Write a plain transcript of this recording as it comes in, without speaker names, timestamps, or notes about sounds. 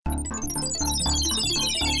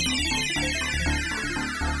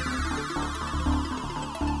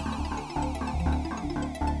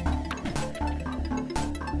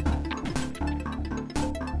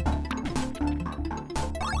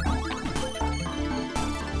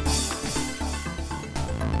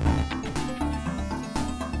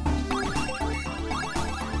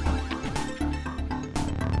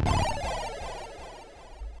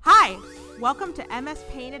Welcome to MS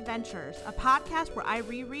Paint Adventures, a podcast where I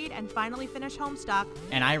reread and finally finish Homestuck.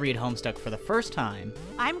 And I read Homestuck for the first time.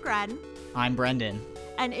 I'm Gren. I'm Brendan.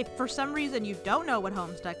 And if for some reason you don't know what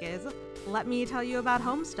Homestuck is, let me tell you about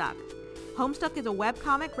Homestuck. Homestuck is a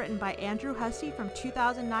webcomic written by Andrew Hussie from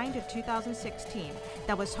 2009 to 2016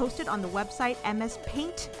 that was hosted on the website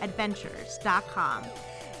mspaintadventures.com.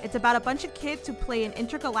 It's about a bunch of kids who play an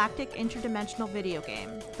intergalactic, interdimensional video game.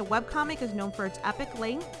 The webcomic is known for its epic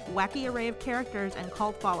length, wacky array of characters, and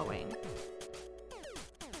cult following.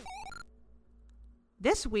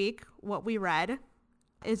 This week, what we read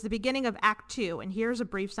is the beginning of Act 2, and here's a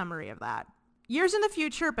brief summary of that. Years in the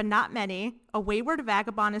future, but not many, a wayward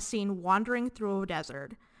vagabond is seen wandering through a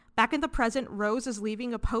desert. Back in the present, Rose is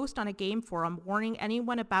leaving a post on a game forum warning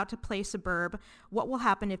anyone about to play Suburb what will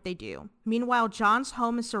happen if they do. Meanwhile, John's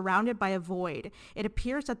home is surrounded by a void. It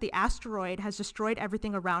appears that the asteroid has destroyed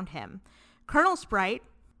everything around him. Colonel Sprite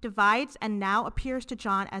divides and now appears to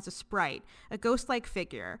John as a sprite, a ghost-like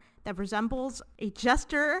figure that resembles a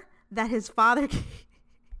jester that his father...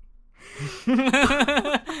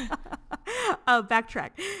 Backtrack.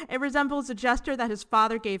 It resembles a jester that his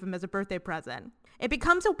father gave him as a birthday present. It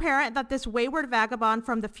becomes apparent that this wayward vagabond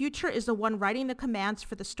from the future is the one writing the commands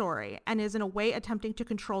for the story and is in a way attempting to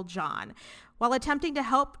control John. While attempting to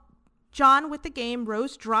help John with the game,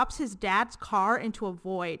 Rose drops his dad's car into a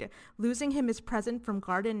void, losing him his present from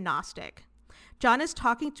Garden Gnostic. John is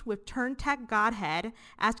talking to a Turntech Godhead,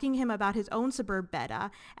 asking him about his own Suburb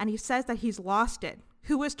beta, and he says that he's lost it.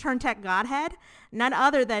 Who is Turntech Godhead? None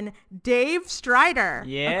other than Dave Strider,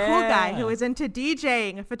 a cool guy who is into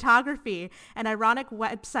DJing, photography, and ironic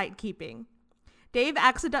website keeping. Dave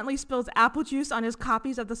accidentally spills apple juice on his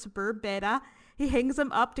copies of the Suburb beta. He hangs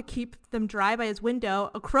them up to keep them dry by his window.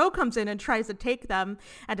 A crow comes in and tries to take them,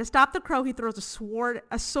 and to stop the crow, he throws a sword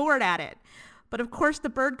at it. But of course, the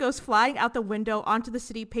bird goes flying out the window onto the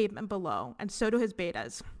city pavement below, and so do his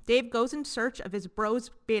betas. Dave goes in search of his bro's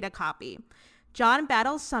beta copy. John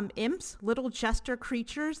battles some imps, little jester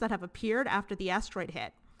creatures that have appeared after the asteroid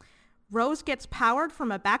hit. Rose gets powered from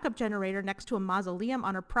a backup generator next to a mausoleum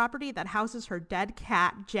on her property that houses her dead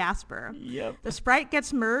cat, Jasper. Yep. The sprite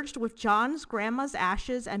gets merged with John's grandma's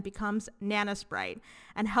ashes and becomes Nana Sprite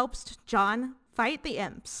and helps John fight the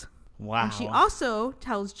imps. Wow. And she also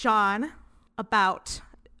tells John about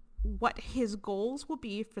what his goals will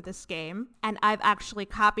be for this game, and I've actually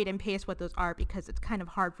copied and pasted what those are because it's kind of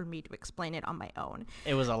hard for me to explain it on my own.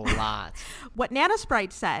 It was a lot. What Nana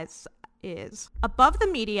Sprite says is, above the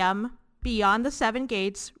medium, beyond the seven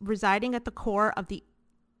gates, residing at the core of the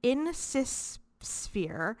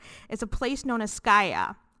Insisphere, is a place known as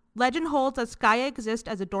Skaya. Legend holds that Skaya exists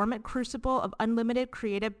as a dormant crucible of unlimited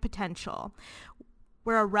creative potential.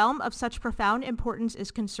 Where a realm of such profound importance is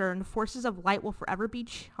concerned, forces of light will forever be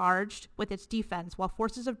charged with its defense, while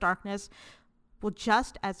forces of darkness will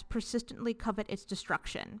just as persistently covet its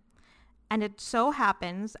destruction. And it so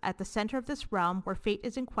happens, at the center of this realm, where fate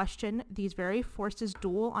is in question, these very forces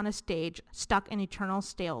duel on a stage, stuck in eternal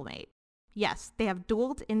stalemate. Yes, they have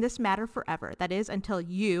dueled in this matter forever, that is, until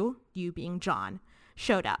you being John,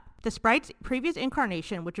 showed up. The sprite's previous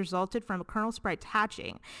incarnation, which resulted from Colonel Sprite's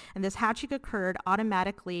hatching, and this hatching occurred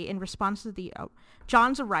automatically in response to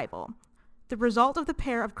John's arrival. The result of the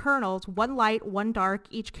pair of kernels, one light, one dark,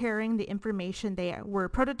 each carrying the information they were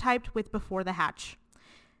prototyped with before the hatch.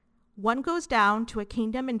 One goes down to a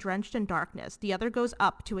kingdom drenched in darkness. The other goes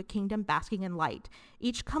up to a kingdom basking in light.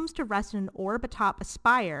 Each comes to rest in an orb atop a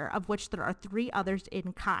spire, of which there are three others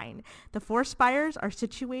in kind. The four spires are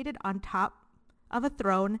situated on top of a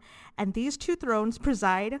throne, and these two thrones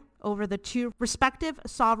preside over the two respective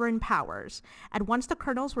sovereign powers. And once the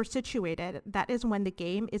kernels were situated, that is when the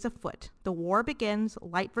game is afoot. The war begins,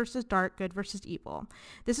 light versus dark, good versus evil.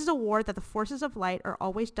 This is a war that the forces of light are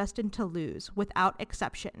always destined to lose, without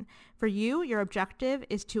exception. For you, your objective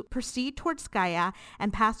is to proceed towards Skaya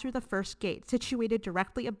and pass through the first gate, situated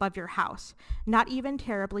directly above your house. Not even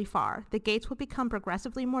terribly far. The gates will become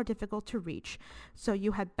progressively more difficult to reach, so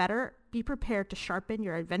you had better be prepared to sharpen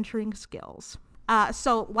your adventuring skills.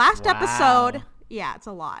 So last episode, yeah, it's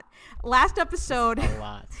a lot. Last episode,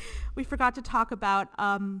 we forgot to talk about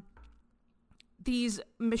these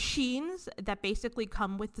machines that basically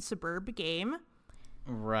come with the Suburb game.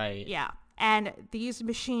 Right. Yeah, and these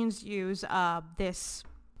machines use the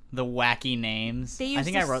wacky names. I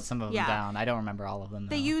think I wrote some of them down. I don't remember all of them,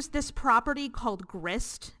 though. They use this property called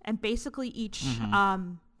Grist, and basically each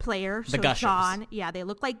player, so Gushers. John, they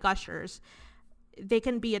look like Gushers. They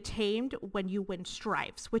can be attained when you win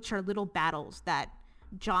strifes, which are little battles that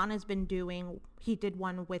John has been doing. He did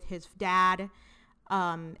one with his dad,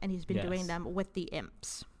 and he's been doing them with the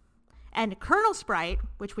imps. And Colonel Sprite,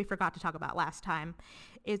 which we forgot to talk about last time,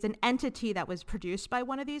 is an entity that was produced by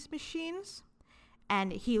one of these machines.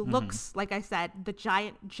 And he looks, like I said, the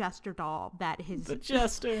giant jester doll that his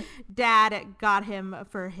dad got him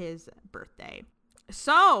for his birthday.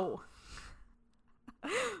 So,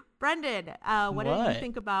 Brendan, what did you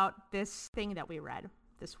think about this thing that we read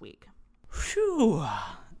this week? Whew.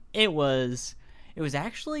 It was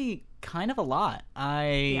actually kind of a lot.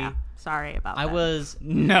 Sorry about that.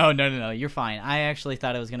 No, you're fine. I actually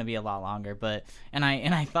thought it was going to be a lot longer, but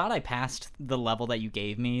I thought I passed the level that you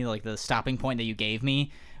gave me, like the stopping point that you gave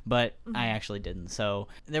me, but I actually didn't. So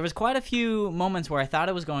there was quite a few moments where I thought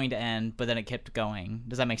it was going to end, but then it kept going.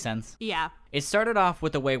 Does that make sense? Yeah. It started off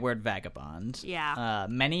with the wayward vagabond. Yeah.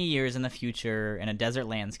 Many years in the future, in a desert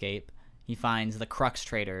landscape, he finds the crux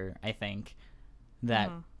trader, I think, that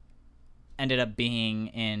ended up being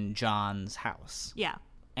in John's house. Yeah.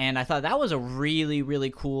 And I thought that was a really, really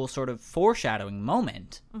cool sort of foreshadowing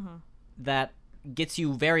moment that gets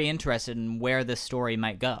you very interested in where this story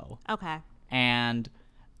might go. Okay. And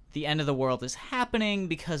the end of the world is happening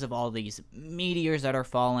because of all these meteors that are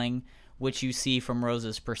falling, which you see from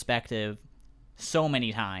Rose's perspective so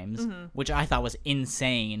many times, which I thought was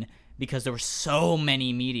insane because there were so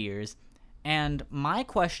many meteors. And my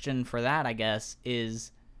question for that, I guess,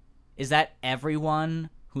 is that everyone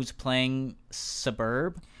who's playing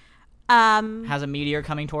Suburb has a meteor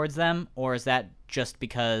coming towards them, or is that just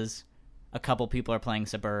because a couple people are playing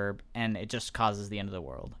Suburb and it just causes the end of the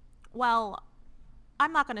world? Well,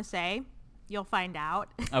 I'm not going to say. You'll find out.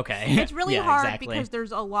 Okay. It's really hard because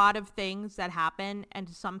there's a lot of things that happen and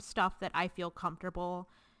some stuff that I feel comfortable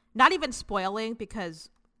not even spoiling because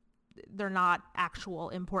they're not actual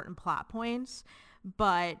important plot points,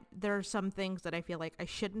 but there are some things that I feel like I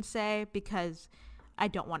shouldn't say because I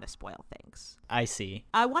don't want to spoil things. I see.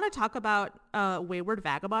 I want to talk about Wayward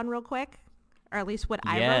Vagabond real quick, or at least what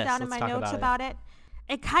I wrote down in my notes about it.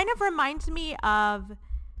 It kind of reminds me of,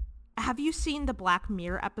 have you seen the Black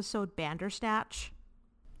Mirror episode Bandersnatch?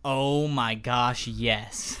 Oh my gosh,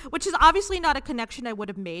 yes. Which is obviously not a connection I would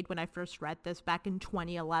have made when I first read this back in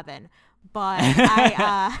 2011, but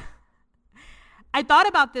I thought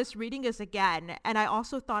about this reading this again, and I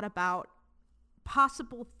also thought about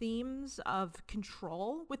possible themes of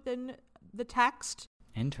control within the text.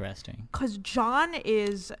 Interesting. Because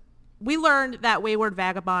we learned that Wayward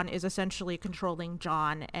Vagabond is essentially controlling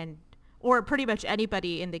John or pretty much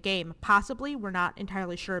anybody in the game. Possibly, we're not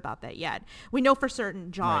entirely sure about that yet. We know for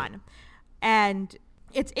certain John. Right. And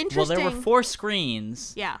it's interesting. Well, there were 4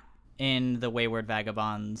 screens. Yeah. In the Wayward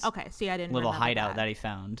Vagabond's I didn't little hideout that he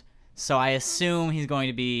found. So I assume he's going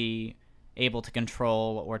to be able to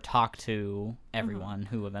control or talk to everyone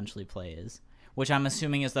who eventually plays, which I'm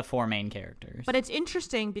assuming is the 4 main characters. But it's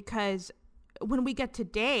interesting because when we get to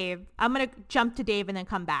Dave, I'm going to jump to Dave and then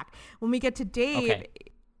come back. When we get to Dave,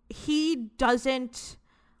 he doesn't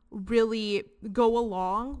really go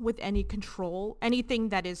along with anything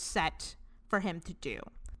that is set for him to do.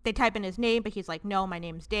 They type in his name, but he's like, no, my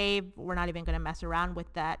name's Dave. We're not even going to mess around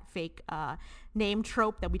with that fake name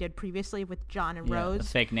trope that we did previously with John and Rose. The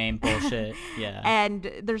fake name bullshit. Yeah. And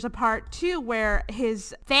there's a part, too, where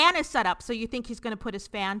his fan is set up. So you think he's going to put his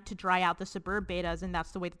fan to dry out the Suburb betas, and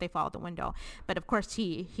that's the way that they fall out the window. But, of course,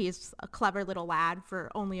 he's a clever little lad for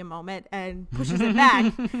only a moment and pushes it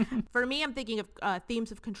back. For me, I'm thinking of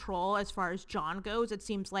themes of control as far as John goes. It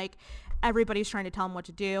seems like everybody's trying to tell him what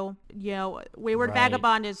to do. You know, Wayward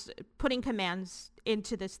Vagabond is putting commands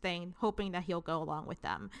into this thing, hoping that he'll go along with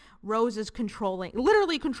them. Rose is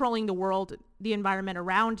literally controlling the world, the environment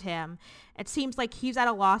around him. It seems like he's at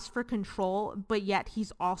a loss for control, but yet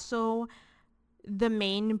he's also the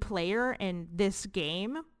main player in this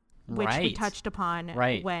game, which we touched upon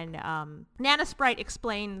when Nana Sprite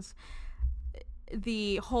explains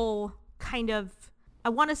the whole kind of, I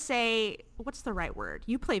want to say, what's the right word?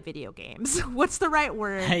 You play video games. What's the right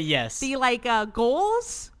word? Yes. The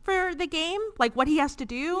goals for the game, like what he has to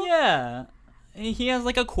do. Yeah, he has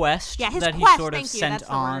like a quest that he's sort of sent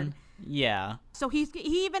on. Yeah. So he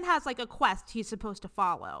even has like a quest he's supposed to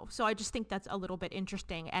follow. So I just think that's a little bit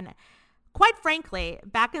interesting. And quite frankly,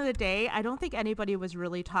 back in the day, I don't think anybody was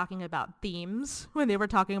really talking about themes when they were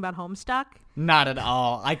talking about Homestuck. Not at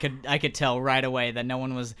all. I could tell right away that no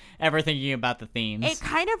one was ever thinking about the themes. It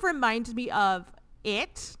kind of reminds me of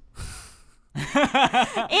It.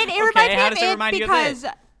 It reminds me of It because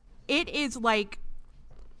it is like,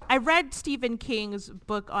 I read Stephen King's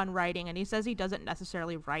book on writing, and he says he doesn't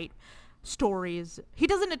necessarily write stories. He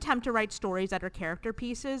doesn't attempt to write stories that are character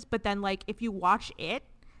pieces, but then like if you watch It,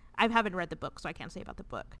 I haven't read the book, so I can't say about the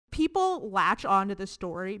book. People latch onto the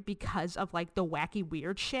story because of like the wacky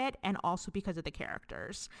weird shit and also because of the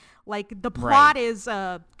characters. Like the plot is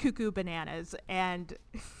cuckoo bananas and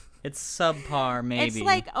it's subpar, maybe. It's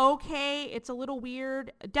like, okay, it's a little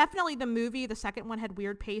weird. Definitely the movie, the second one had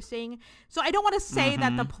weird pacing. So I don't want to say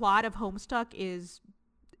that the plot of Homestuck is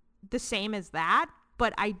the same as that,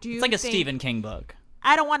 but I do It's like a Stephen King book.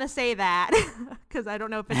 I don't want to say that because I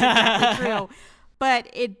don't know if it's exactly true. But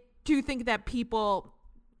I do think that people,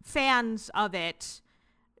 fans of it,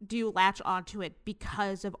 do latch onto it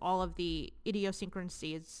because of all of the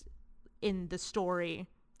idiosyncrasies in the story,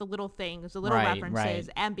 the little things, the little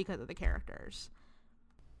references, and because of the characters.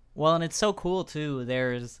 Well, and it's so cool, too.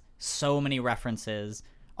 There's so many references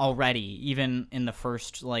already, even in the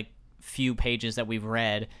first, like, few pages that we've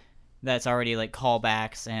read, that's already, like,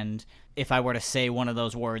 callbacks, and if I were to say one of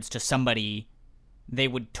those words to somebody, they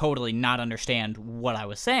would totally not understand what I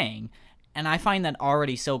was saying. And I find that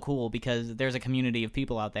already so cool because there's a community of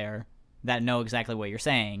people out there that know exactly what you're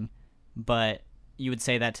saying, but you would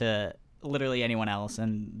say that to literally anyone else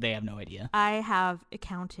and they have no idea. I have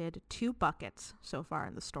counted 2 buckets so far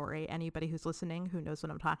in the story. Anybody who's listening who knows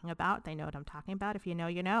what I'm talking about, they know what I'm talking about. If you know,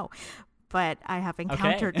 you know. But I have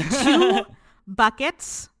encountered 2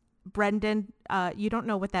 buckets. Brendan, you don't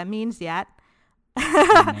know what that means yet.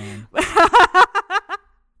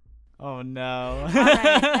 Oh no. All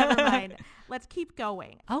right, never mind. Let's keep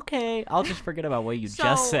going. Okay, I'll just forget about what you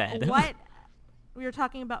just said. What we were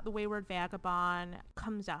talking about, the Wayward Vagabond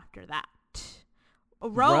comes after that.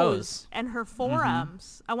 Rose and her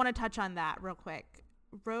forums. I want to touch on that real quick.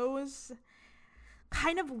 Rose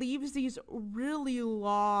kind of leaves these really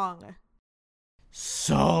long,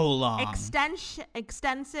 so long,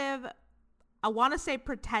 extensive, I want to say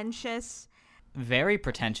pretentious, very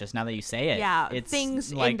pretentious now that you say it. Yeah, it's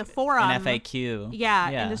things like in the forum. An FAQ.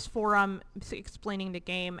 Yeah, in this forum explaining the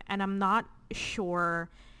game, and I'm not sure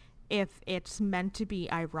if it's meant to be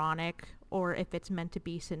ironic or if it's meant to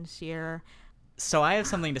be sincere. So I have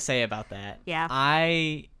something to say about that. Yeah.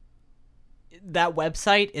 That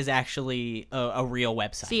website is actually a real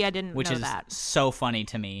website. See, I didn't know that. Which is so funny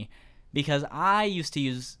to me because I used to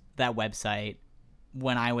use that website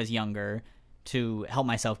when I was younger to help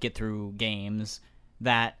myself get through games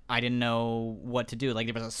that I didn't know what to do. Like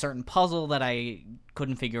there was a certain puzzle that I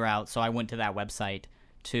couldn't figure out, so I went to that website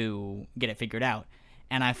to get it figured out.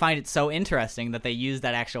 And I find it so interesting that they use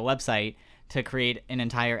that actual website to create an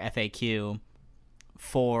entire FAQ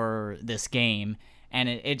for this game. And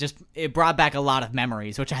it brought back a lot of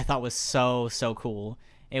memories, which I thought was so cool.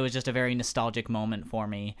 It was just a very nostalgic moment for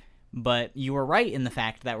me. But you were right in the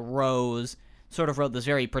fact that Rose sort of wrote this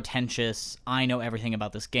very pretentious, I know everything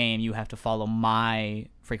about this game, you have to follow my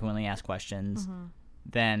frequently asked questions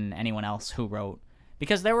than anyone else who wrote.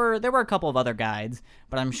 Because there were a couple of other guides,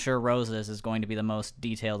 but I'm sure Rose's is going to be the most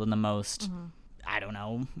detailed and the most, I don't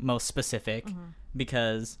know, most specific.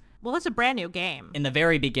 Because... well, it's a brand new game. In the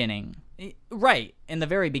very beginning,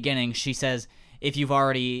 she says, if you've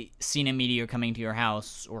already seen a meteor coming to your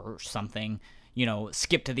house or something,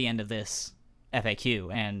 skip to the end of this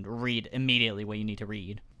FAQ and read immediately what you need to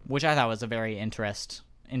read, which I thought was a very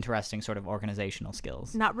interesting sort of organizational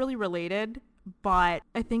skills. Not really related, but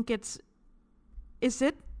I think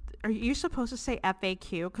are you supposed to say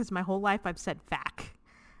FAQ? Because my whole life I've said FAQ.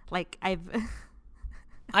 Like I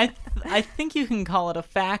think you can call it a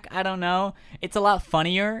FAQ. I don't know. It's a lot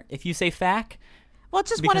funnier if you say FAQ. Well, it's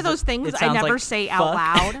just one of those things I never say out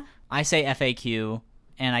loud. I say FAQ,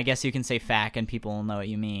 and I guess you can say FAQ, and people will know what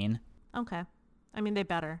you mean. Okay. I mean, they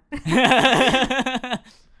better.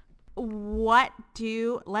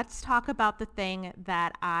 Let's talk about the thing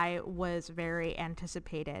that I was very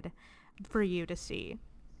anticipated for you to see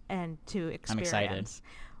and to experience. I'm excited.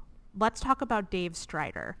 Let's talk about Dave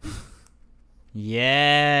Strider.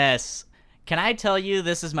 Yes. Can I tell you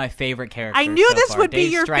this is my favorite character? I knew this far. would Dave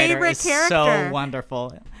be your Strider favorite is character. So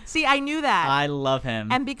wonderful. See, I knew that. I love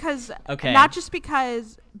him. And not just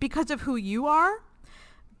because of who you are,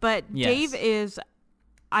 but yes. Dave is,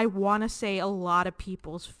 I want to say, a lot of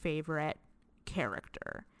people's favorite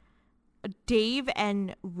character. Dave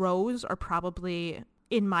and Rose are probably,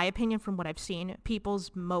 in my opinion, from what I've seen, people's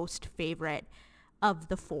most favorite of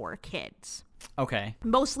the 4 kids. Okay.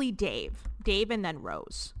 Mostly Dave and then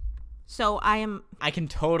Rose. So I can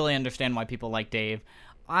totally understand why people like Dave.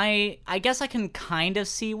 I guess I can kind of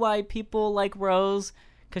see why people like Rose,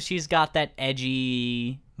 because she's got that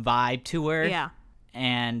edgy vibe to her. Yeah.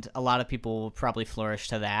 And a lot of people will probably flourish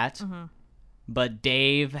to that. But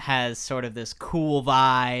Dave has sort of this cool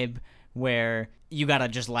vibe where you gotta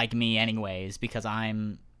just like me anyways, because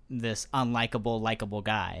I'm this unlikable, likable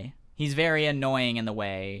guy. He's very annoying in the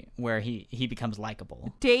way where he becomes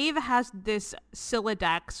likable. Dave has this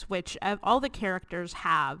Sylladex, which all the characters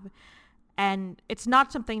have, and it's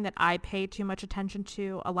not something that I pay too much attention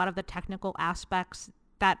to. A lot of the technical aspects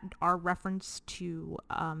that are referenced to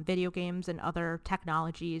video games and other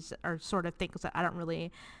technologies are sort of things that I'm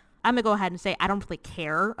going to go ahead and say I don't really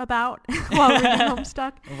care about while we're at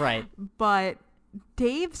Homestuck. Right. But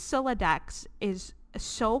Dave's Sylladex is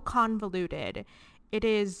so convoluted. It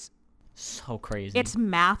is so crazy. It's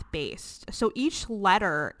math-based. So each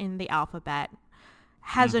letter in the alphabet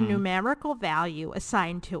has a numerical value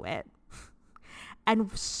assigned to it.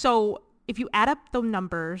 And so if you add up the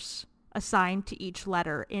numbers assigned to each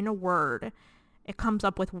letter in a word, it comes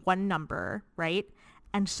up with one number, right?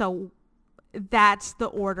 And so that's the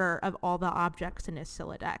order of all the objects in his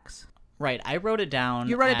Sylladex. Right. I wrote it down.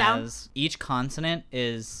 You wrote it down? Each consonant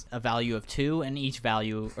is a value of 2 and each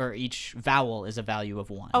vowel is a value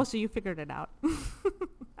of 1. Oh, so you figured it out.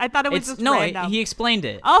 I thought it was just random. He explained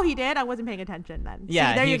it. Oh, he did? I wasn't paying attention then.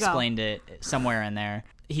 Yeah, See, there he you go. explained it somewhere in there.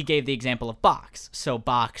 He gave the example of box. So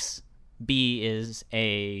box, B is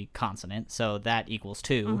a consonant, so that equals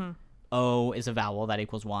 2. O is a vowel, that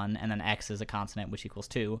equals 1. And then X is a consonant, which equals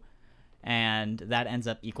 2. And that ends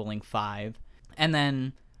up equaling 5. And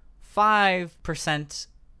then 5%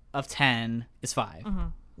 of 10 is 5,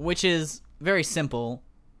 which is very simple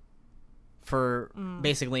for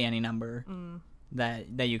basically any number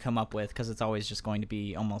that you come up with, because it's always just going to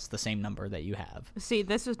be almost the same number that you have. See,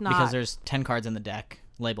 this is not... Because there's 10 cards in the deck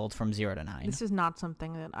labeled from 0 to 9. This is not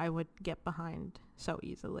something that I would get behind so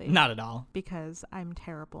easily. Not at all. Because I'm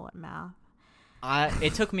terrible at math.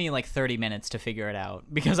 It took me like 30 minutes to figure it out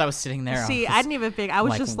because I was sitting there. See, I didn't even figure. I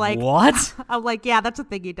was just like, what? I'm like, yeah, that's a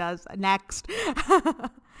thing he does. Next.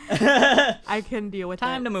 I can deal with it.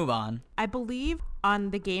 Time to move on. I believe on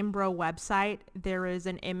the Game Bro website, there is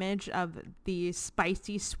an image of the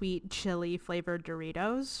spicy, sweet, chili flavored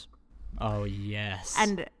Doritos. Oh, yes.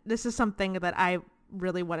 And this is something that I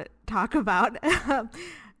really want to talk about.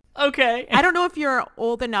 Okay. I don't know if you're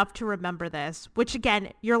old enough to remember this, which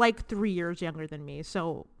again, you're like 3 years younger than me,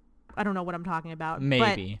 so I don't know what I'm talking about.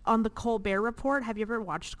 Maybe. But on the Colbert Report, have you ever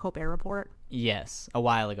watched Colbert Report? Yes, a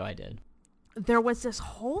while ago I did. There was this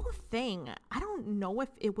whole thing. I don't know if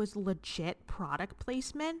it was legit product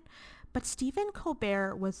placement, but Stephen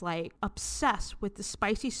Colbert was like obsessed with the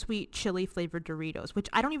spicy, sweet, chili flavored Doritos, which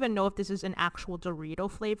I don't even know if this is an actual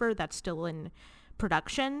Dorito flavor that's still in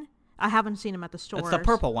production. I haven't seen them at the stores. It's the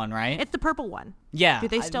purple one, right? It's the purple one. Yeah. Do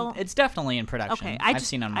they still? It's definitely in production. Okay, I've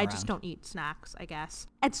seen them around. I just don't eat snacks, I guess.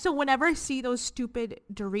 And so whenever I see those stupid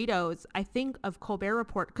Doritos, I think of Colbert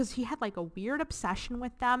Report because he had like a weird obsession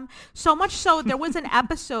with them. So much so, there was an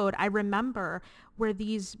episode I remember where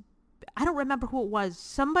I don't remember who it was.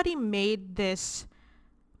 Somebody made this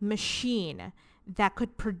machine that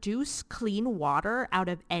could produce clean water out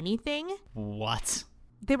of anything. What?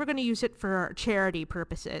 They were going to use it for charity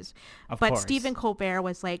purposes. But course. Stephen Colbert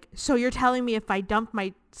was like, so you're telling me if I dump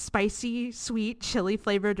my spicy, sweet, chili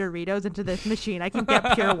flavored Doritos into this machine, I can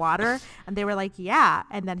get pure water? And they were like, yeah.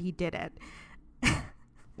 And then he did it.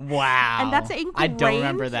 Wow. And that's ingrained I don't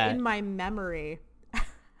remember that. in my memory.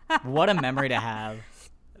 What a memory to have.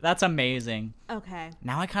 That's amazing. Okay.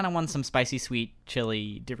 Now I kind of want some spicy, sweet,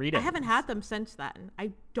 chili Doritos. I haven't had them since then.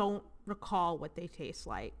 I don't recall what they taste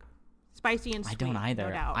like. Spicy and sweet. I don't either.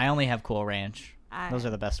 No doubt. I only have Cool Ranch. Those are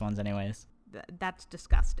the best ones anyways. That's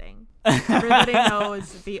disgusting. Everybody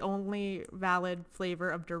knows the only valid flavor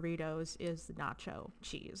of Doritos is the nacho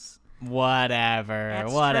cheese. Whatever.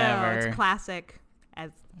 That's Whatever. True. It's classic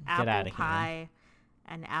as Get outta apple pie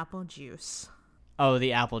and apple juice. Oh,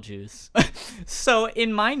 the apple juice. So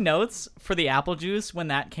in my notes for the apple juice, when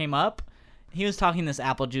that came up, he was talking this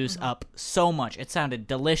apple juice up so much. It sounded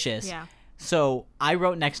delicious. Yeah. So I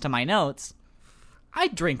wrote next to my notes,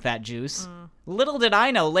 I'd drink that juice. Little did I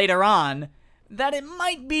know later on that it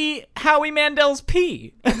might be Howie Mandel's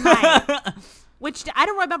pee. Right. Which I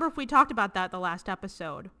don't remember if we talked about that the last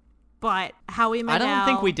episode. But Howie Mandel... I don't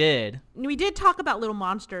think we did. We did talk about Little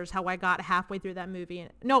Monsters, how I got halfway through that movie.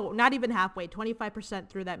 No, not even halfway, 25%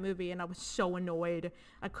 through that movie, and I was so annoyed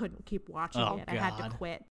I couldn't keep watching it. I had to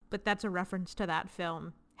quit. But that's a reference to that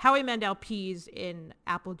film. Howie Mandel pees in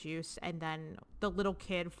apple juice, and then the little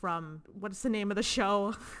kid from... What's the name of the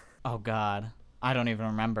show? Oh, God. I don't even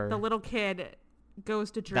remember. The little kid goes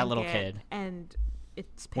to drink that little kid. And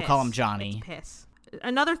it's piss. We'll call him Johnny. It's piss.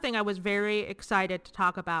 Another thing I was very excited to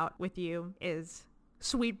talk about with you is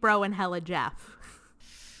Sweet Bro and Hella Jeff.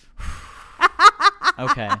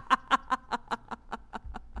 Okay.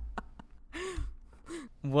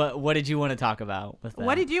 What did you want to talk about with that?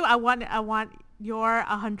 What did you? I want your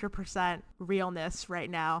 100% realness right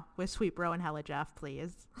now with Sweet Bro and Hella Jeff,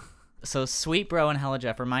 please. So Sweet Bro and Hella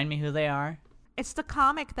Jeff, remind me who they are. It's the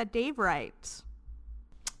comic that Dave writes.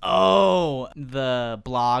 Oh, the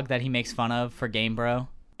blog that he makes fun of for Game Bro.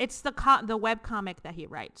 It's the web comic that he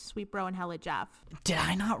writes, Sweet Bro and Hella Jeff. Did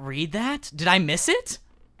I not read that? Did I miss it?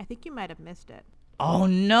 I think you might have missed it. Oh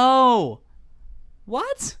no!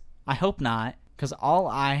 What? I hope not, because all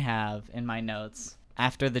I have in my notes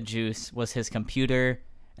after the juice was his computer,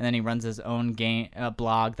 and then he runs his own game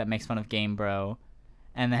blog that makes fun of Game Bro,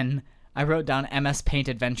 and then I wrote down MS Paint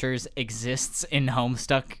Adventures exists in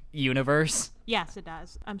Homestuck universe. Yes, it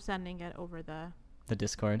does. I'm sending it over the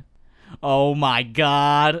Discord. Oh my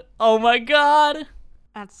god! Oh my god!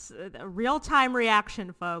 That's a real-time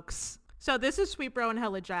reaction, folks. So this is Sweet Bro and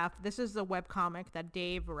Hella Jeff. This is the webcomic that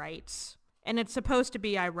Dave writes. And it's supposed to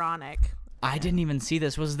be ironic. I didn't even see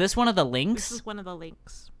this. Was this one of the links? This is one of the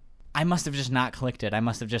links. I must have just not clicked it. I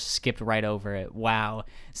must have just skipped right over it. Wow.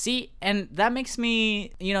 See, and that makes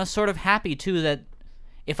me, sort of happy too that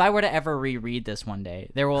if I were to ever reread this one day,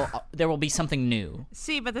 there will be something new.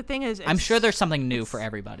 See, but the thing is, I'm sure there's something new for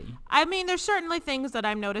everybody. I mean, there's certainly things that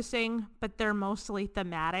I'm noticing, but they're mostly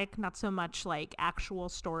thematic, not so much like actual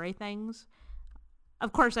story things.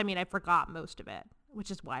 Of course, I mean, I forgot most of it,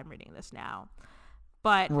 which is why I'm reading this now.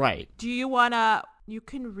 But right. Do you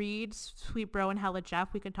can read Sweet Bro and Hella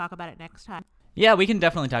Jeff. We can talk about it next time. Yeah, we can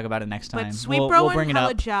definitely talk about it next time. But Sweet Bro and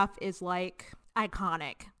Hella Jeff is like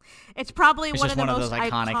iconic. It's probably one of the most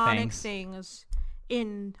iconic things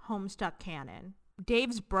in Homestuck canon.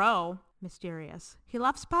 Dave's bro, mysterious. He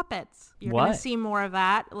loves puppets. You're going to see more of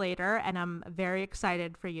that later, and I'm very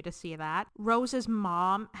excited for you to see that. Rose's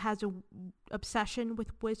mom has an obsession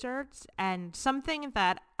with wizards, and something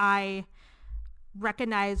that I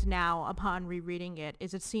recognize now upon rereading it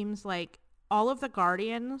is it seems like all of the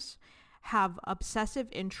Guardians have obsessive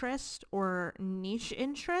interest or niche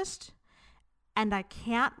interest, and I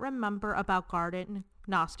can't remember about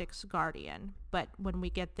Gnostic's Guardian, but when we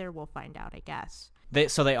get there, we'll find out, I guess.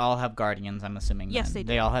 So they all have Guardians, I'm assuming. Yes, then. they do.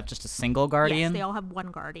 They all have just a single Guardian? Yes, they all have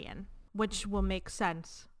one Guardian, which will make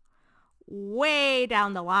sense way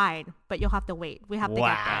down the line, but you'll have to wait. We have to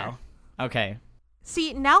get there. Okay.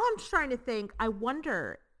 See, now I'm trying to think. I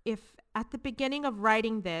wonder if at the beginning of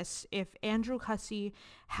writing this, if Andrew Hussie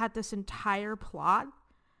had this entire plot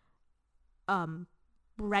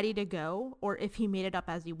ready to go, or if he made it up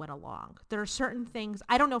as he went along. There are certain things,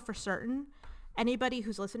 I don't know for certain. Anybody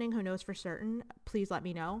who's listening who knows for certain, please let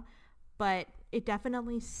me know. But it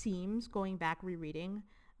definitely seems, going back rereading,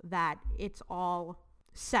 that it's all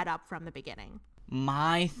set up from the beginning.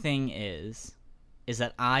 My thing is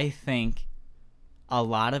that I think a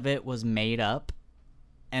lot of it was made up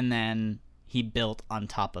and then he built on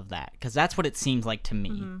top of that, because that's what it seems like to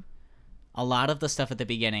me. Mm-hmm. A lot of the stuff at the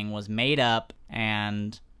beginning was made up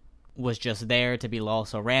and was just there to be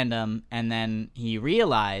also random, and then he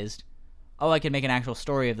realized, oh, I can make an actual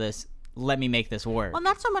story of this. Let me make this work. Well,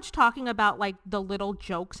 not so much talking about like the little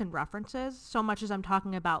jokes and references, so much as I'm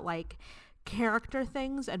talking about like character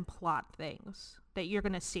things and plot things that you're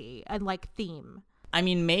going to see, and like theme. I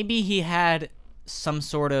mean, maybe he had some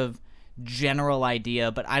sort of general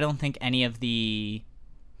idea, but I don't think any of the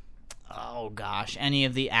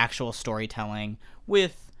actual storytelling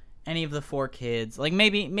with any of the four kids, like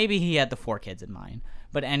maybe he had the four kids in mind,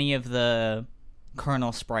 but any of the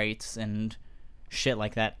Colonel sprites and shit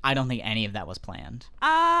like that, I don't think any of that was planned.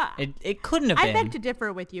 It couldn't have been. I beg to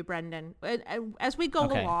differ with you, Brendan. As we go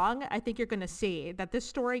along, I think you're going to see that this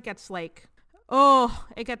story gets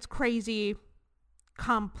it gets crazy,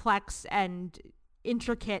 complex, and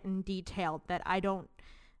intricate and detailed that I don't.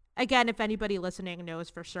 Again, if anybody listening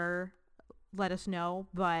knows for sure, let us know.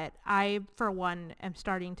 But I, for one, am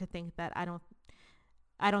starting to think that I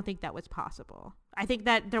don't think that was possible. I think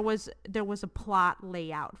that there was a plot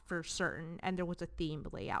layout for certain, and there was a theme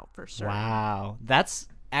layout for certain. Wow, that's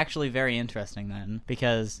actually very interesting then,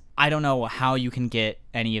 because I don't know how you can get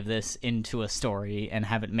any of this into a story and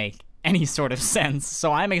have it make any sort of sense.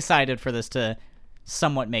 So I'm excited for this to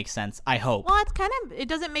somewhat make sense, I hope. Well, it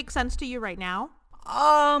doesn't make sense to you right now.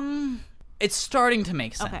 It's starting to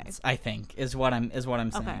make sense. Okay. I think is what I'm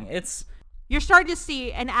saying. Okay. You're starting to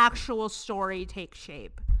see an actual story take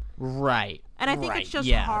shape. Right. And I think it's just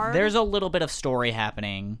hard. There's a little bit of story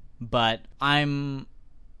happening, but I'm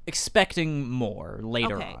expecting more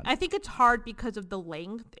later on. I think it's hard because of the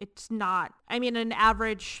length. It's not, an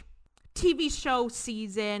average TV show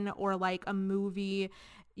season or like a movie,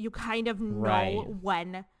 you kind of know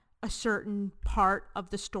when a certain part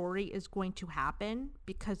of the story is going to happen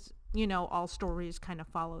because all stories kind of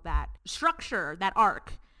follow that structure, that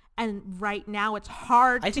arc. And right now it's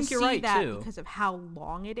hard to see right, that too. because of how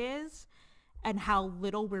long it is and how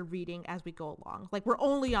little we're reading as we go along. Like, we're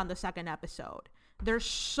only on the second episode. There's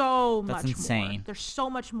so much insane. more. There's so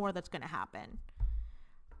much more that's going to happen.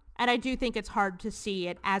 And I do think it's hard to see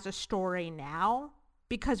it as a story now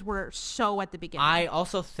because we're so at the beginning. I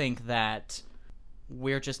also think that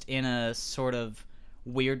we're just in a sort of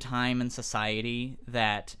weird time in society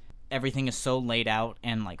that everything is so laid out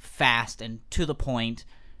and like fast and to the point.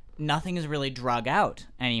 Nothing is really drug out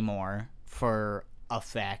anymore for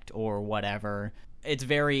effect or whatever. It's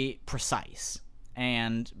very precise.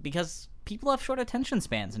 And because people have short attention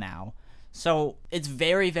spans now. So it's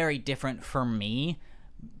very, very different for me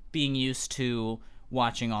being used to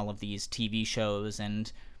watching all of these TV shows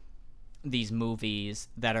and these movies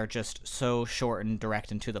that are just so short and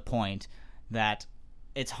direct and to the point that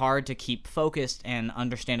it's hard to keep focused and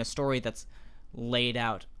understand a story that's laid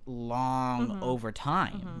out long over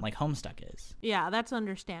time, like Homestuck is. Yeah, that's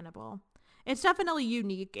understandable. It's definitely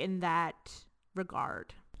unique in that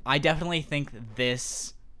regard. I definitely think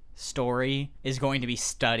this story is going to be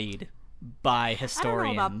studied by historians. I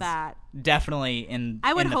don't know about that. Definitely in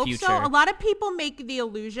I would in the hope future. so. A lot of people make the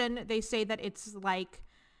illusion. They say that it's like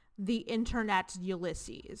the internet's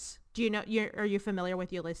Ulysses. Do you know? Are you familiar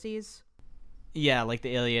with Ulysses? Yeah, like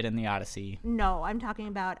the Iliad and the Odyssey. No, I'm talking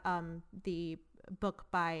about the book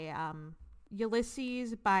by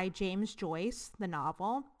Ulysses by James Joyce, the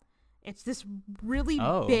novel. It's this really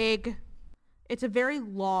big. It's a very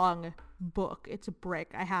long book. It's a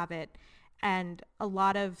brick. I have it. And a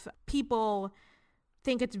lot of people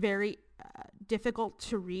think it's very difficult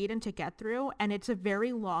to read and to get through. And it's a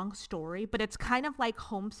very long story, but it's kind of like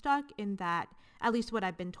Homestuck in that, at least what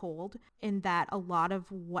I've been told, in that a lot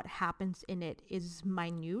of what happens in it is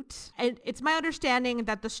minute. And it's my understanding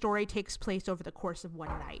that the story takes place over the course of one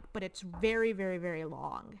night, but it's very, very, very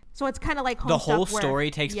long. So it's kind of like Homestuck. The whole story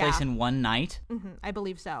takes place in one night? I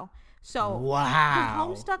believe so. So wow.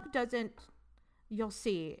 Homestuck doesn't, you'll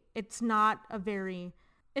see, it's not a very,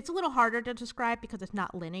 it's a little harder to describe because it's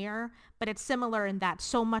not linear, but it's similar in that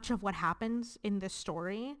so much of what happens in this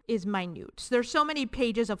story is minute. So there's so many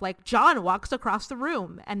pages of like, John walks across the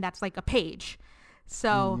room, and that's like a page.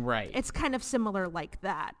 So it's kind of similar like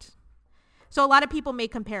that. So a lot of people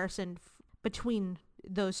make comparison between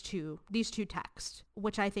these two texts,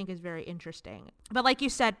 which I think is very interesting. But like you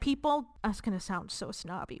said, people, it's going to sound so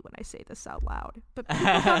snobby when I say this out loud, but people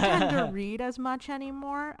don't tend to read as much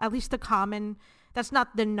anymore. At least that's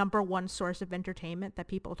not the number one source of entertainment that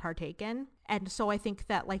people partake in. And so I think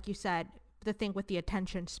that, like you said, the thing with the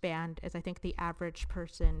attention span is I think the average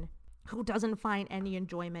person who doesn't find any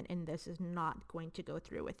enjoyment in this is not going to go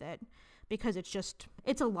through with it. Because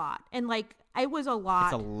it's a lot. And like, it's a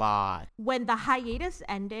lot. When the hiatus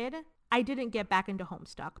ended, I didn't get back into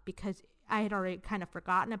Homestuck because I had already kind of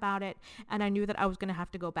forgotten about it. And I knew that I was going to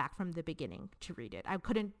have to go back from the beginning to read it.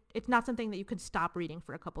 It's not something that you could stop reading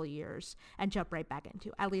for a couple of years and jump right back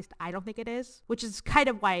into. At least I don't think it is, which is kind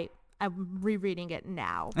of why I'm rereading it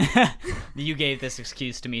now. You gave this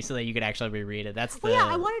excuse to me so that you could actually reread it. I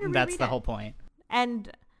wanted to reread That's the whole point. And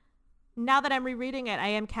now that I'm rereading it, I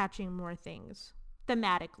am catching more things,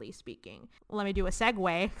 thematically speaking. Let me do a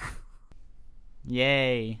segue.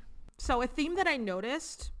 Yay. So a theme that I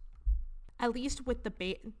noticed, at least with the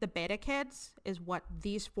beta kids, is what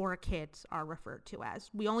these 4 kids are referred to as.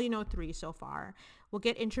 We only know 3 so far. We'll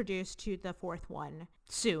get introduced to the 4th one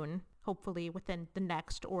soon, hopefully within the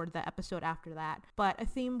next or the episode after that. But a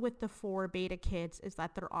theme with the 4 beta kids is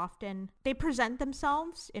that they present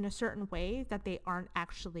themselves in a certain way that they aren't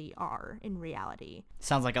actually are in reality.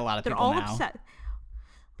 Sounds like a lot of They're people all now. upset.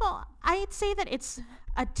 Well, I'd say that it's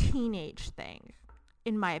a teenage thing,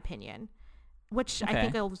 in my opinion, which I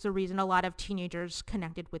think was the reason a lot of teenagers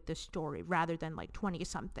connected with this story rather than like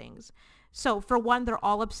 20-somethings. So for one, they're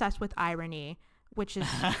all obsessed with irony, which is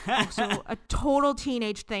also a total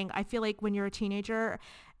teenage thing. I feel like when you're a teenager,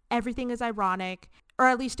 everything is ironic, or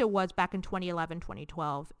at least it was back in 2011,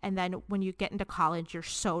 2012. And then when you get into college, you're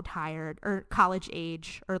so tired, or college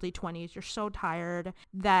age, early 20s, you're so tired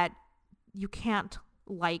that you can't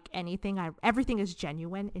like anything. Everything is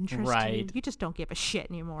genuine interest to you. You just don't give a shit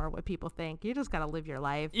anymore what people think. You just gotta live your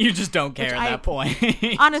life. You just don't care at that point.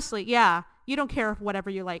 Honestly, yeah. You don't care if whatever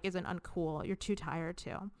you like isn't uncool. You're too tired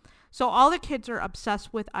to. So all the kids are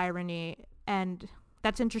obsessed with irony, and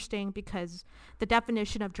that's interesting because the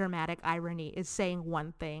definition of dramatic irony is saying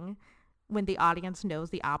one thing when the audience knows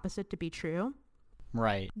the opposite to be true.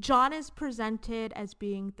 Right. John is presented as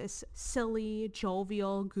being this silly,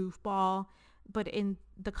 jovial goofball but in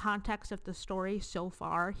the context of the story so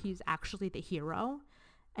far, he's actually the hero.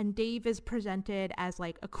 And Dave is presented as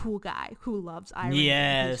like a cool guy who loves irony.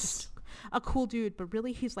 Yes. He's just a cool dude, but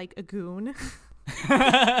really he's like a goon.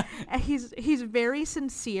 And he's very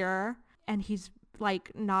sincere, and he's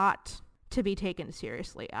like not to be taken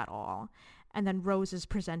seriously at all. And then Rose is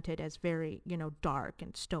presented as very, dark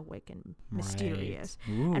and stoic and mysterious.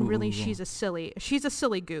 Right. And really she's a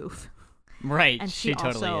silly goof. Right. And she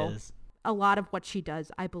totally also, is. A lot of what she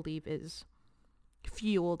does, I believe, is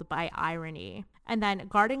fueled by irony. And then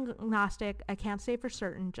Garden Gnostic, I can't say for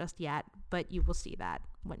certain just yet, but you will see that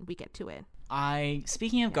when we get to it.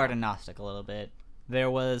 Speaking of Garden Gnostic a little bit,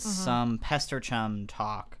 there was some Pester Chum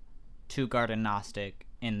talk to Garden Gnostic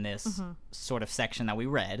in this sort of section that we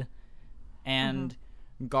read. And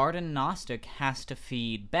Garden Gnostic has to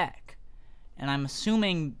feed Beck. And I'm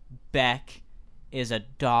assuming Beck is a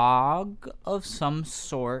dog of some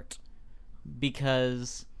sort,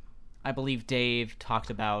 because I believe Dave talked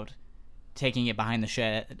about taking it behind the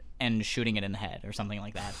shed and shooting it in the head or something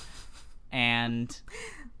like that. And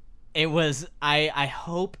it was, I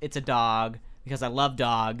hope it's a dog, because I love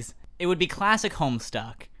dogs. It would be classic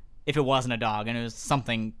Homestuck if it wasn't a dog and it was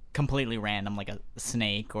something completely random, like a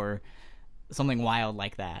snake or something wild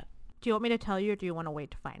like that. Do you want me to tell you, or do you want to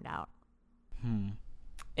wait to find out?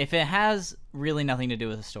 If it has really nothing to do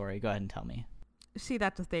with the story, go ahead and tell me. See,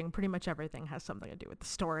 that's the thing. Pretty much everything has something to do with the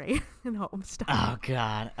story in Homestuck. Oh,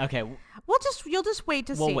 God. Okay. You'll just wait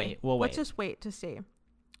to see. We'll wait. Let's just wait to see.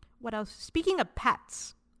 What else? Speaking of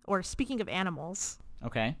pets, or speaking of animals.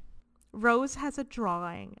 Okay. Rose has a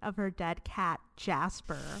drawing of her dead cat,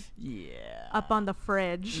 Jasper. Yeah. Up on the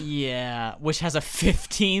fridge. Yeah. Which has a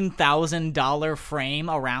 $15,000 frame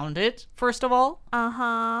around it, first of all.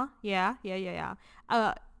 Uh-huh. Yeah.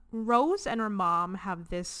 Rose and her mom have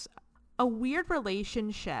a weird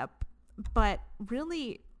relationship, but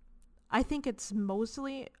really, I think it's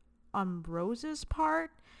mostly on Rose's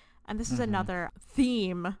part. And this is another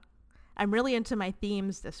theme. I'm really into my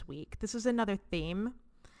themes this week. This is another theme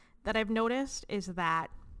that I've noticed, is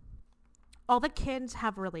that all the kids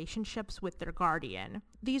have relationships with their guardian.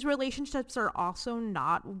 These relationships are also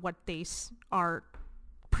not what they are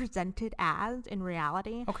presented as in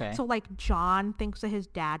reality. Okay. So like John thinks that his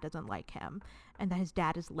dad doesn't like him and that his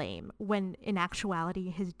dad is lame, when in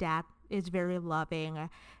actuality his dad is very loving,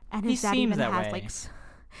 and his dad even has way.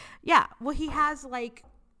 like he has like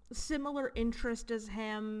similar interest as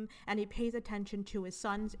him, and he pays attention to his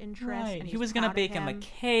son's interests. Right. And He was going to bake him a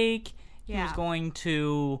cake. He was going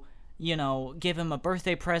to, give him a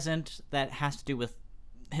birthday present that has to do with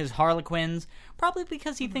his Harlequins, probably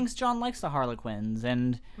because he thinks John likes the Harlequins.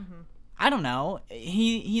 And I don't know.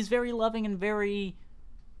 He's very loving and very,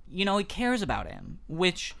 he cares about him,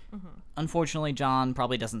 which unfortunately John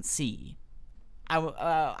probably doesn't see.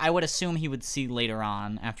 I would assume he would see later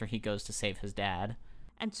on after he goes to save his dad.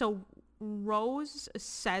 And so Rose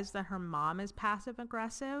says that her mom is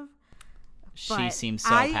passive-aggressive. She seems so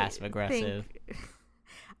passive-aggressive.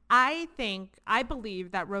 I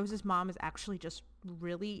believe that Rose's mom is actually just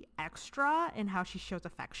really extra in how she shows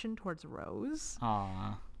affection towards Rose.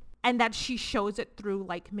 Aww. And that she shows it through,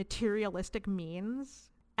 like, materialistic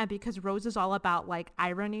means. And because Rose is all about, like,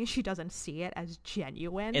 irony, she doesn't see it as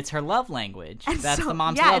genuine. It's her love language. And That's so, the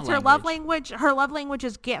mom's love language. Yeah, it's her love language. Her love language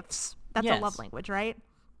is gifts. That's Yes. a love language, right?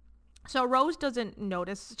 So Rose doesn't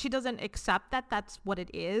notice. She doesn't accept that that's what it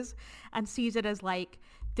is, and sees it as, like,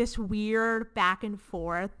 this weird back and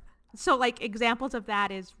forth. So, like, examples of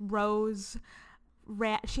that is Rose...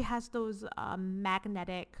 she has those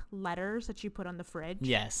magnetic letters that you put on the fridge.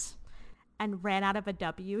 Yes. And ran out of a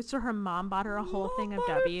W, so her mom bought her a whole thing of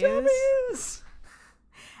W's.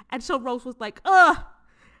 And so Rose was like, ugh,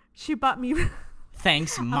 she bought me...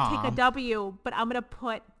 Thanks, Mom. I'll take a W, but I'm going to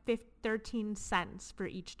put 13 cents for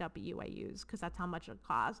each W I use, because that's how much it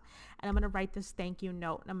costs. And I'm going to write this thank you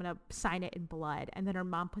note, and I'm going to sign it in blood. And then her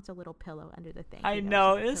mom puts a little pillow under the thank you I note.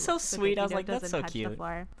 know. So It's so sweet. I was like, that's so cute.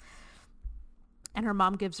 And her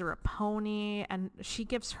mom gives her a pony, and she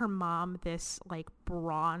gives her mom this, like,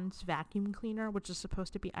 bronze vacuum cleaner, which is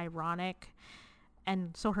supposed to be ironic.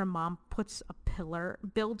 And so her mom builds a pillar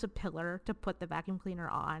to put the vacuum cleaner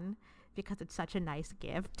on, because it's such a nice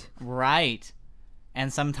gift. Right.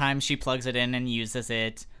 And sometimes she plugs it in and uses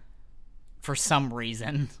it for some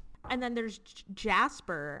reason. And then there's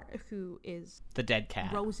Jasper, who is the dead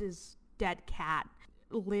cat. Rose's dead cat.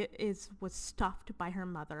 Was stuffed by her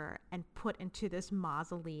mother and put into this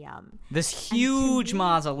mausoleum. This huge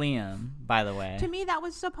mausoleum, by the way. To me, that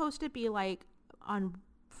was supposed to be like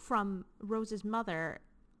from Rose's mother,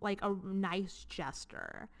 like a nice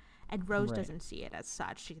gesture. And Rose Right. doesn't see it as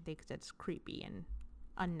such. She thinks it's creepy and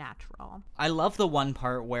unnatural. I love the one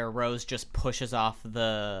part where Rose just pushes off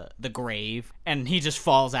the grave and he just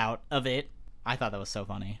falls out of it. I thought that was so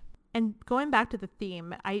funny. And going back to the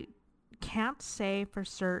theme, I can't say for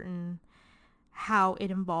certain how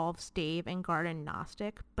it involves Dave and Garden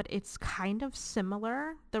Gnostic, but it's kind of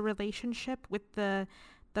similar, the relationship with the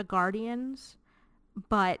Guardians,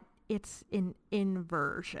 but it's an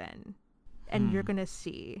inversion. And you're going to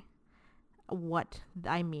see what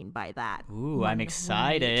I mean by that. Ooh, I'm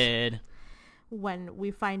excited. When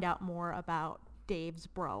we find out more about Dave's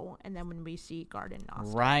bro, and then when we see Garden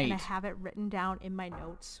Gnostic. Right. And I have it written down in my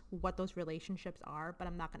notes what those relationships are, but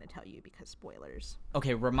I'm not going to tell you because spoilers.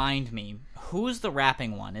 Okay, remind me. Who's the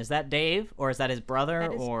rapping one? Is that Dave, or is that his brother,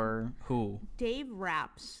 That is- or who? Dave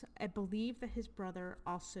raps. I believe that his brother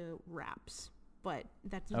also raps, but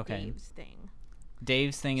that's Okay. Dave's thing.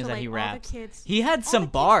 Dave's thing is So, that like, he all the raps. kids- He had all some the kids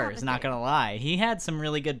have bars, a not thing. gonna lie. He had some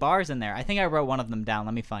really good bars in there. I think I wrote one of them down.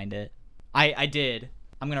 Let me find it. I did.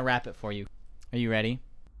 I'm gonna rap it for you. Are you ready?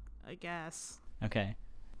 I guess. Okay.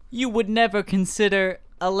 You would never consider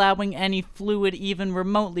allowing any fluid even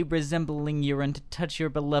remotely resembling urine to touch your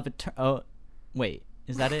beloved oh, wait.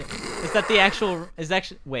 Is that it? Is that the actual...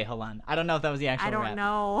 Wait, hold on. I don't know if that was the actual I don't rap.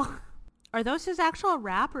 know. Are those his actual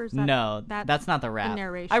rap, or is that No, that's not the rap.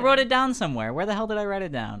 narration? I wrote it down somewhere. Where the hell did I write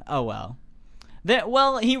it down? Oh, well.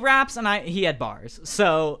 Well, he raps and he had bars,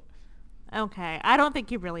 so... Okay, I don't think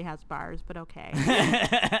he really has bars, but okay.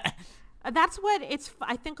 That's what it's.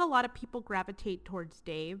 I think a lot of people gravitate towards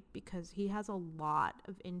Dave because he has a lot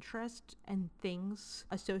of interest and things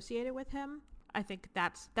associated with him. I think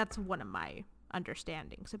that's one of my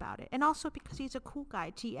understandings about it, and also because he's a cool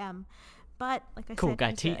guy, TM. But like I Cool said,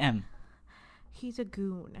 guy, TM. He's a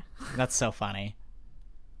goon. That's so funny.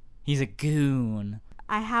 He's a goon.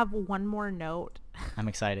 I have one more note. I'm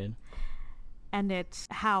excited. And it's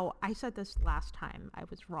how I said this last time. I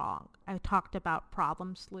was wrong. I talked about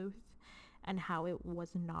Problem Sleuth and how it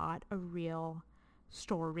was not a real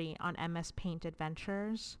story on MS Paint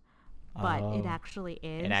Adventures, but it Oh. actually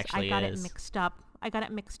is. It actually I got is. it mixed up. I got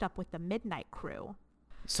it mixed up with the Midnight Crew.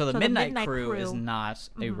 So the So the Midnight, Midnight Crew is Crew- not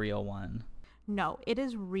a real one. No, it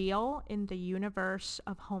is real in the universe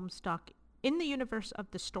of Homestuck. In the universe of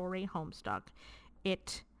the story Homestuck,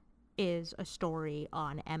 it is a story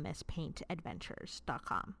on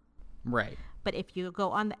mspaintadventures.com. Right. But if you go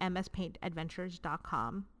on the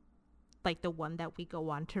mspaintadventures.com, like the one that we go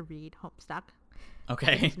on to read, Homestuck,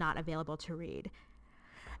 Okay. it's not available to read.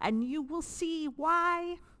 And you will see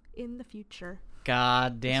why in the future.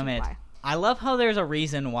 God damn This is it. why. I love how there's a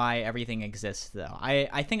reason why everything exists, though.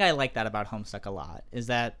 I think I like that about Homestuck a lot, is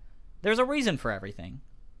that there's a reason for everything.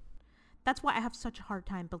 That's why I have such a hard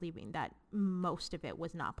time believing that most of it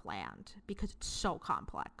was not planned, because it's so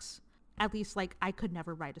complex. At least, like, I could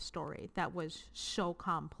never write a story that was so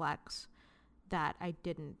complex that I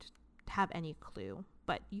didn't have any clue.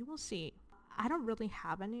 But you will see. I don't really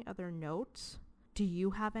have any other notes. Do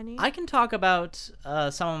you have any? I can talk about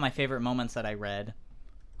some of my favorite moments that I read.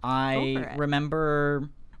 I Go for it. remember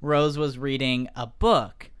Rose was reading a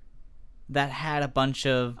book that had a bunch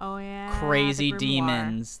of Oh, yeah. crazy the Grimoire.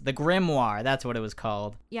 demons. The Grimoire, that's what it was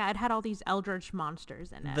called. Yeah, it had all these eldritch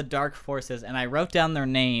monsters in it. The dark forces, and I wrote down their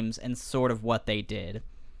names and sort of what they did.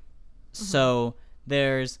 So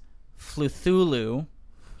there's Fluthulu.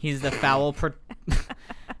 He's the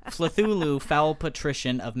Fluthulu, foul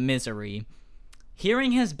patrician of misery.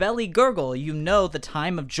 Hearing his belly gurgle, you know the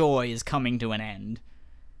time of joy is coming to an end.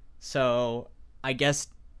 So I guess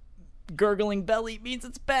gurgling belly means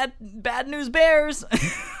it's bad news bears.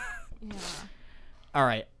 Yeah. All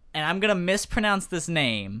right, and I'm gonna mispronounce this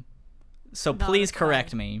name, so No, please that's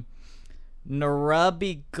correct fine. me.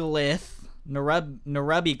 Nerubiglith.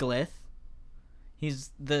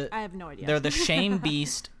 He's the. I have no idea. They're the Shame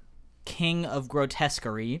Beast, King of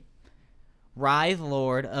Grotesquerie, Writhe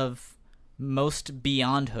Lord of Most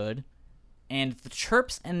Beyondhood, and the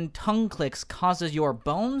chirps and tongue clicks causes your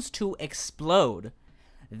bones to explode.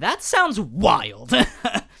 That sounds wild.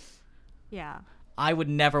 Yeah. I would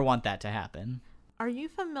never want that to happen. Are you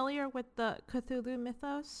familiar with the Cthulhu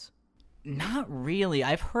mythos? Not really.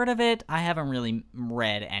 I've heard of it. I haven't really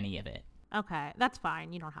read any of it. Okay, that's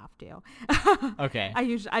fine. You don't have to. Okay.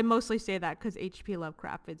 I mostly say that because H.P.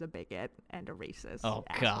 Lovecraft is a bigot and a racist. Oh,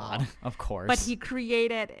 asshole. God. Of course. But he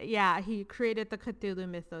created the Cthulhu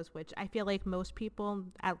mythos, which I feel like most people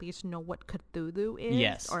at least know what Cthulhu is.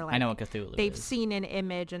 Yes, or like I know what Cthulhu they've is. seen an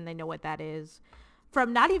image and they know what that is.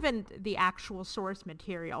 From not even the actual source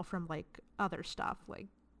material, from like other stuff like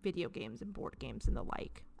video games and board games and the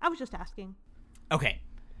like. I was just asking. Okay.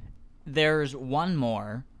 There's one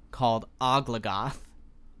more called Oglagoth.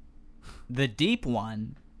 The Deep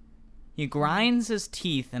One. He grinds his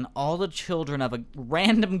teeth, and all the children of a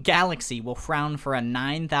random galaxy will frown for a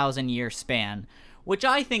 9,000-year span, which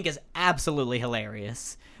I think is absolutely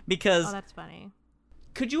hilarious. Because Oh, that's funny.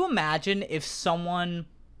 could you imagine if someone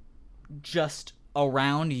just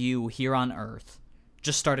around you here on Earth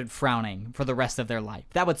just started frowning for the rest of their life?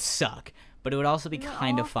 That would suck, but it would also be They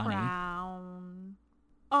kind all of funny. frown.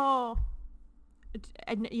 Oh.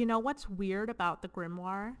 And you know what's weird about the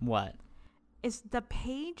grimoire? What? Is the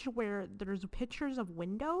page where there's pictures of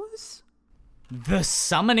windows? The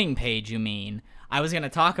summoning page, you mean? I was going to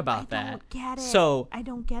talk about I that. don't get it. So, I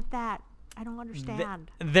don't get that. I don't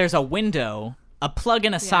understand. there's a window, a plug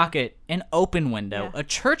in a socket, an open window, Yeah. a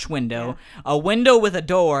church window, a window with a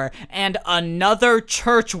door, and another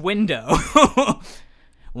church window.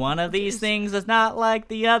 One of these things is not like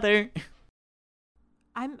the other.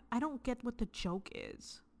 I don't get what the joke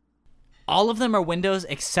is. All of them are windows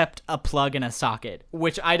except a plug and a socket,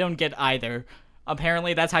 which I don't get either.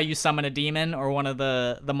 Apparently that's how you summon a demon or one of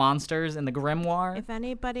the monsters in the grimoire. If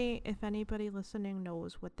anybody listening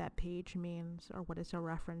knows what that page means or what it's a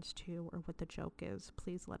reference to or what the joke is,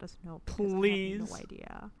 please let us know, because I Please. have no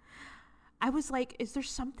idea. I was like, is there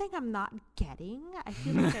something I'm not getting? I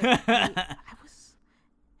feel like I was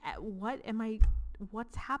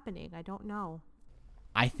what's happening? I don't know.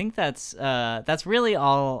 I think that's really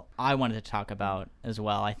all I wanted to talk about as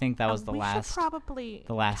well. I think that was the we last. should probably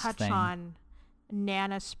the last touch thing. on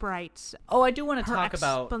Nana Sprite's. Oh, I do want to her talk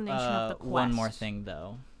about explanation of the one more quest. thing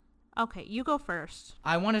though. Okay, you go first.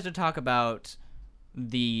 I wanted to talk about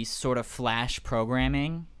the sort of Flash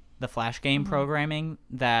programming, the Flash game programming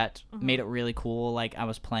that made it really cool. Like I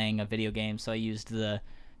was playing a video game, so I used the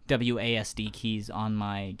WASD keys on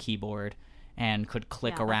my keyboard and could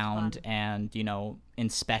click Yeah, that's around fun. and,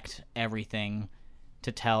 inspect everything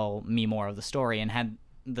to tell me more of the story, and had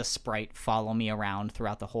the sprite follow me around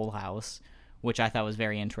throughout the whole house, which I thought was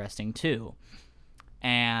very interesting too.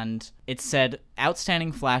 And it said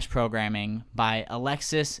outstanding Flash programming by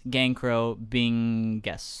Alexis Gankro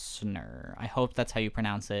Bingessner. I hope that's how you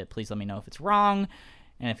pronounce it. Please let me know if it's wrong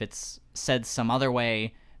and if it's said some other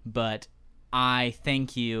way. But I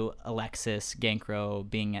thank you, Alexis Gankro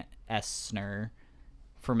Bingessner,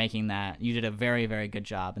 for making that. You did a very, very good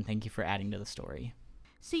job, and thank you for adding to the story.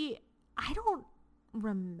 See, I don't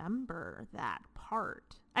remember that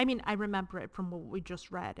part. I mean, I remember it from what we just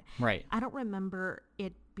read. Right. I don't remember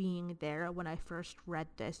it being there when I first read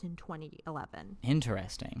this in 2011.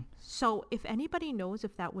 Interesting. So if anybody knows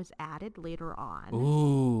if that was added later on,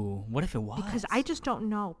 Ooh, what if it was? because I just don't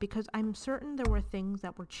know, because I'm certain there were things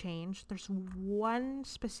that were changed. There's one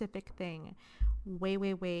specific thing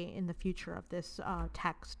way in the future of this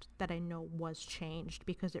text that I know was changed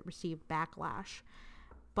because it received backlash.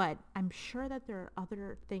 But I'm sure that there are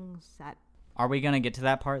other things that Are we going to get to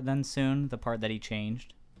that part then soon? The part that he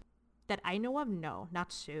changed? I know of. No,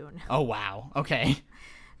 not soon. Oh, wow. Okay.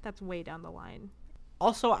 That's way down the line.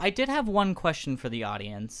 Also, I did have one question for the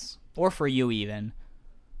audience, or for you even.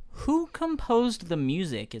 Who composed the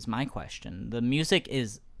music is my question. The music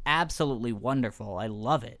is absolutely wonderful. I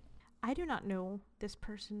love it. I do not know this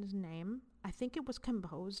person's name. I think it was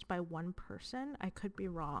composed by one person. I could be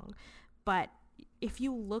wrong. But if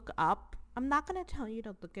you look up, I'm not going to tell you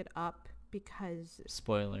to look it up because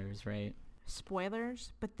Spoilers, right?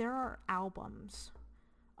 spoilers, but there are albums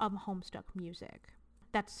of Homestuck music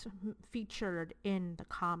that's featured in the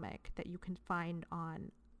comic that you can find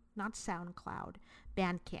on not SoundCloud,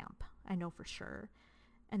 Bandcamp, I know for sure.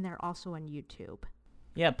 And they're also on YouTube.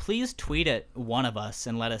 Yeah, please tweet at one of us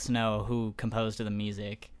and let us know who composed the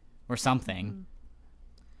music or something.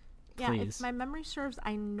 Yeah, Please. if my memory serves,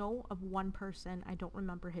 I know of one person. I don't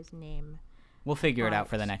remember his name. We'll figure it out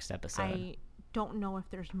for the but next episode. I don't know if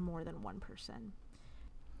there's more than one person.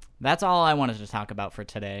 That's all I wanted to talk about for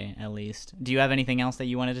today, at least. Do you have anything else that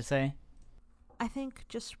you wanted to say? I think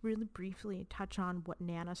just really briefly touch on what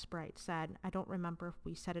Nana Sprite said. I don't remember if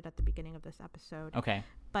we said it at the beginning of this episode. Okay.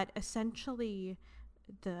 But essentially,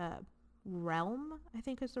 the realm, I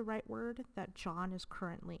think is the right word, that John is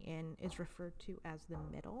currently in is referred to as the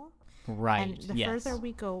middle. Right, And the yes. further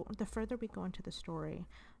we go into the story,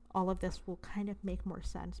 all of this will kind of make more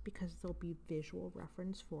sense because there'll be visual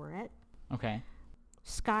reference for it. Okay.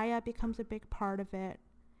 Skaya becomes a big part of it.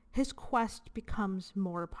 His quest becomes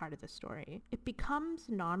more a part of the story. It becomes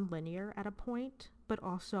non-linear at a point, but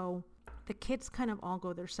also the kids kind of all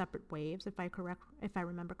go their separate ways, if I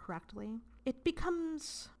remember correctly. It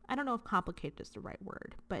becomes, I don't know if complicated is the right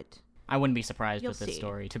word, but I wouldn't be surprised You'll with this see.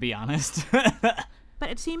 story, to be honest. But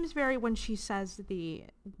it seems very, when she says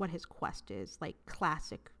what his quest is, like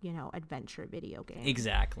classic, adventure video game.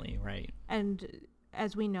 Exactly, right. And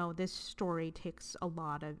as we know, this story takes a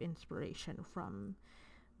lot of inspiration from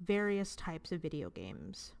various types of video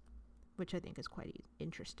games, which I think is quite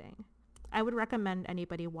interesting. I would recommend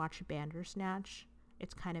anybody watch Bandersnatch.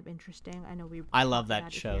 It's kind of interesting. I love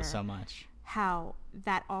that show here, so much. How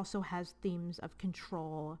that also has themes of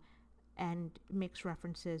control and makes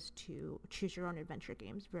references to choose your own adventure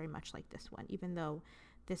games, very much like this one, even though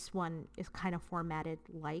this one is kind of formatted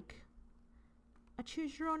like a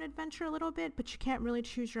choose your own adventure a little bit, but you can't really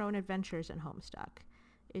choose your own adventures in Homestuck.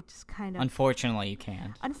 It's kind of... Unfortunately, you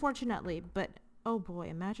can't. Unfortunately, but oh boy,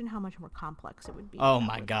 imagine how much more complex it would be. Oh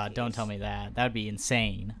my god, don't tell me that. That would be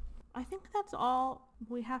insane. I think that's all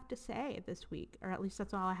we have to say this week, or at least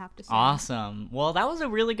that's all I have to say. Awesome. Well, that was a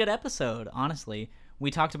really good episode, honestly. We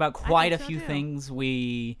talked about quite a few things.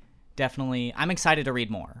 I'm excited to read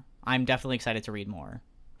more. I'm definitely excited to read more,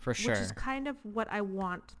 for sure. Which is kind of what I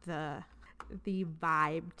want the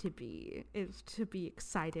vibe to be, is to be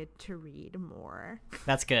excited to read more.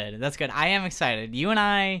 That's good. I am excited. You and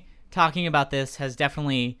I talking about this has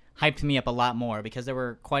definitely hyped me up a lot more, because there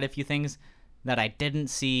were quite a few things that I didn't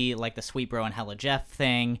see, like the Sweet Bro and Hella Jeff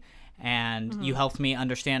thing, and you helped me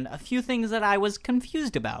understand a few things that I was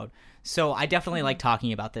confused about. So I definitely like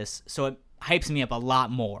talking about this, so it hypes me up a lot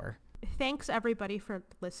more. Thanks, everybody, for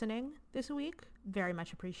listening this week. Very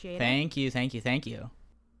much appreciated. Thank you.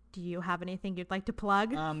 Do you have anything you'd like to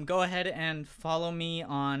plug? Go ahead and follow me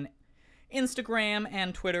on Instagram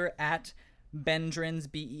and Twitter at Bendrens,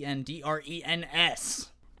 Bendrens.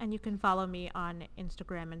 And you can follow me on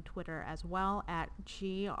Instagram and Twitter as well at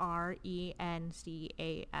GRENCASAS.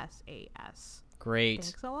 Great.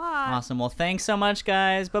 Thanks a lot. Awesome. Well, thanks so much,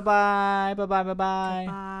 guys. Bye-bye. Bye-bye. Bye.